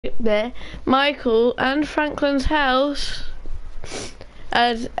there, Michael and Franklin's house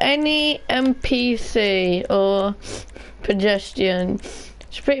as any NPC or pedestrian.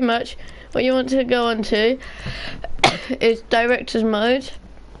 So pretty much what you want to go on to is director's mode.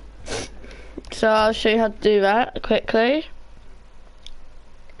 So I'll show you how to do that quickly.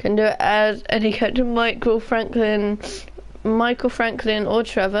 Can do it as any character, Michael, Franklin or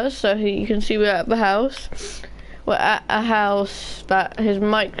Trevor. So you can see we're at the house. We're at a house that is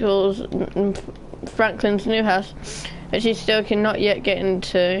Michael's and Franklin's new house, which he still cannot yet get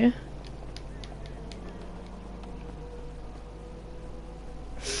into.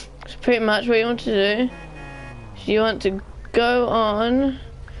 So pretty much what you want to do is you want to go on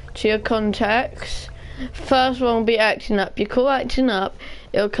to your contacts. First one will be acting up. You call acting up,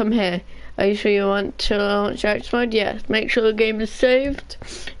 it'll come here. Are you sure you want to launch action mode? Yes. Make sure the game is saved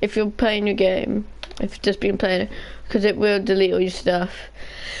if you're playing your game. If you've just been playing it, because it will delete all your stuff.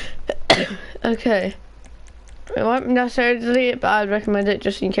 Okay. It won't necessarily delete it, but I'd recommend it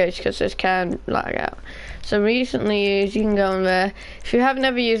just in case, because this can lag out. So recently used, you can go on there. If you haven't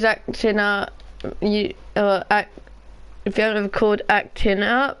ever used acting up, if you haven't ever called acting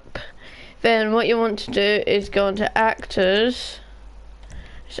up, then what you want to do is go on to actors.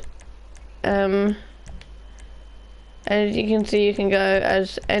 As you can see, you can go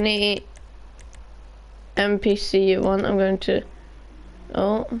as any NPC you want. I'm going to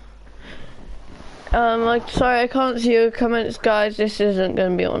sorry, I can't see your comments, guys. This isn't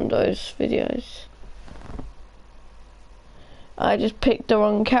going to be on those videos. I just picked the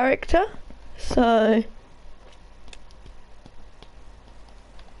wrong character, so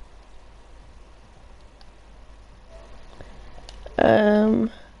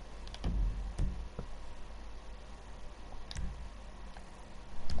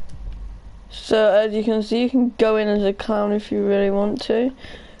so as you can see, you can go in as a clown if you really want to,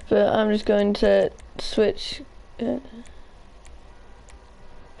 but I'm just going to switch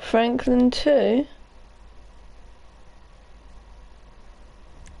Franklin to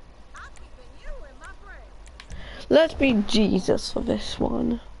let's be Jesus for this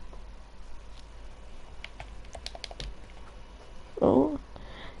one. Oh,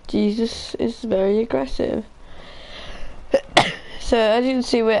 Jesus is very aggressive. So as you can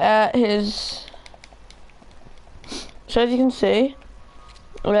see, we're at his. So as you can see,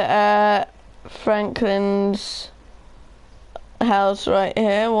 we're at Franklin's house right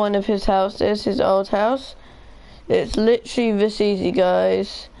here. One of his houses, his old house. It's literally this easy,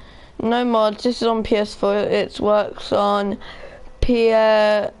 guys. No mods. This is on PS4. It works on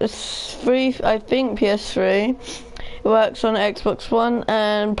PS3. I think PS3. It works on Xbox One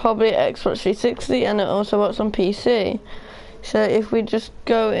and probably Xbox 360, and it also works on PC. So if we just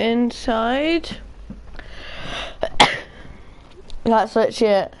go inside, that's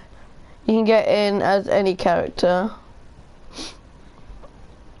literally it. You can get in as any character.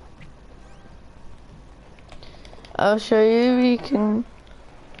 I'll show you. You can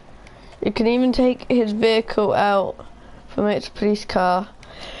even take his vehicle out from its police car.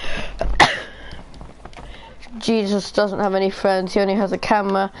 Jesus doesn't have any friends. He only has a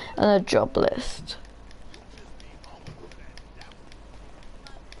camera and a job list.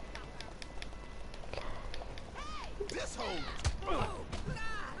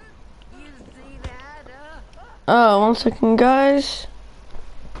 Oh, 1 second, guys.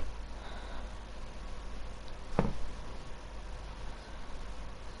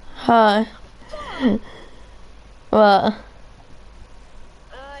 Hi. What? I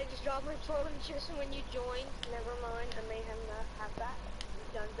just dropped my phone just when you joined. Never mind, I may have that.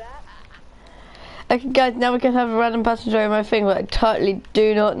 You've done that. Okay, guys, now we can have a random passenger in my thing, but I totally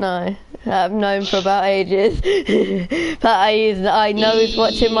do not know. I've known for about ages. But I know he's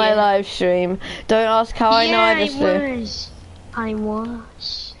watching my live stream. Don't ask how I know, I just do. I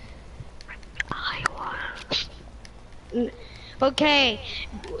was. Okay,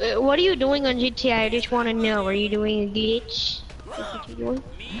 what are you doing on GTA? I just want to know. Are you doing a glitch? What you doing?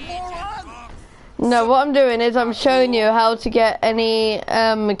 No, what I'm doing is I'm showing you how to get any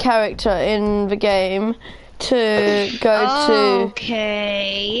character in the game to go to.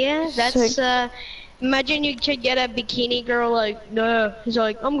 Okay, that's imagine you could get a bikini girl like, no, he's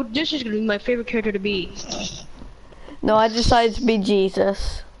like, this is gonna be my favorite character to be. No, I decided to be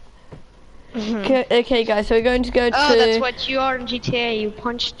Jesus. Okay, guys, so we're going to go to. Oh, that's what you are in GTA. You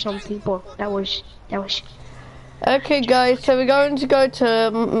punched some people. That was. Okay, guys, so we're going to go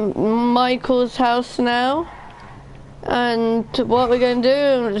to Michael's house now. And what we're going to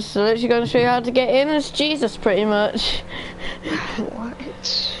do, I'm just literally going to show you how to get in as Jesus, pretty much. What?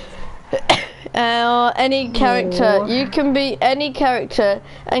 Any character. You can be any character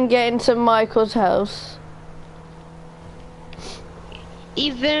and get into Michael's house.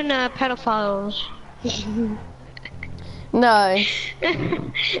 Even pedophiles. No.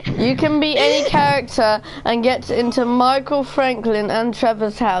 You can be any character and get into Michael, Franklin and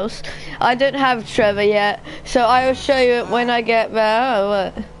Trevor's house. I don't have Trevor yet, so I will show you it when I get there. Oh,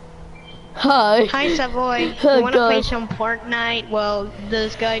 what? Hi. Hi Savoy. Oh, You wanna play God. some Fortnite? Well,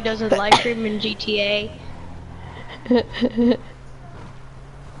 this guy does a live stream in GTA.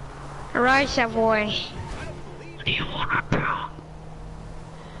 Alright, Savoy. What do you wanna do?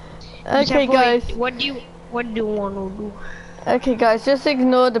 Okay, Savoy, guys. What do you wanna do? Okay, guys, just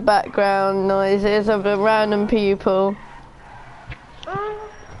ignore the background noises of the random people.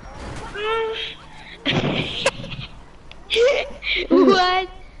 What?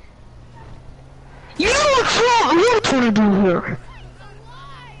 You know what's wrong? What are you trying to do here?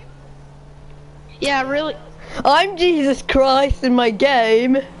 Yeah, really? I'm Jesus Christ in my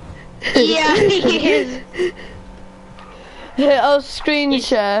game. Yeah, he is. Here, I'll screen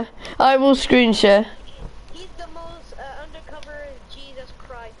share. I will screen share. He's the most undercover Jesus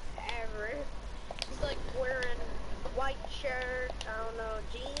Christ ever. He's like wearing white shirt, I don't know,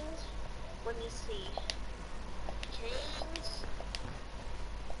 jeans. Let me see. Jeans.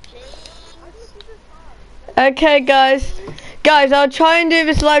 Okay, guys. Guys, I'll try and do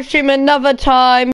this live stream another time.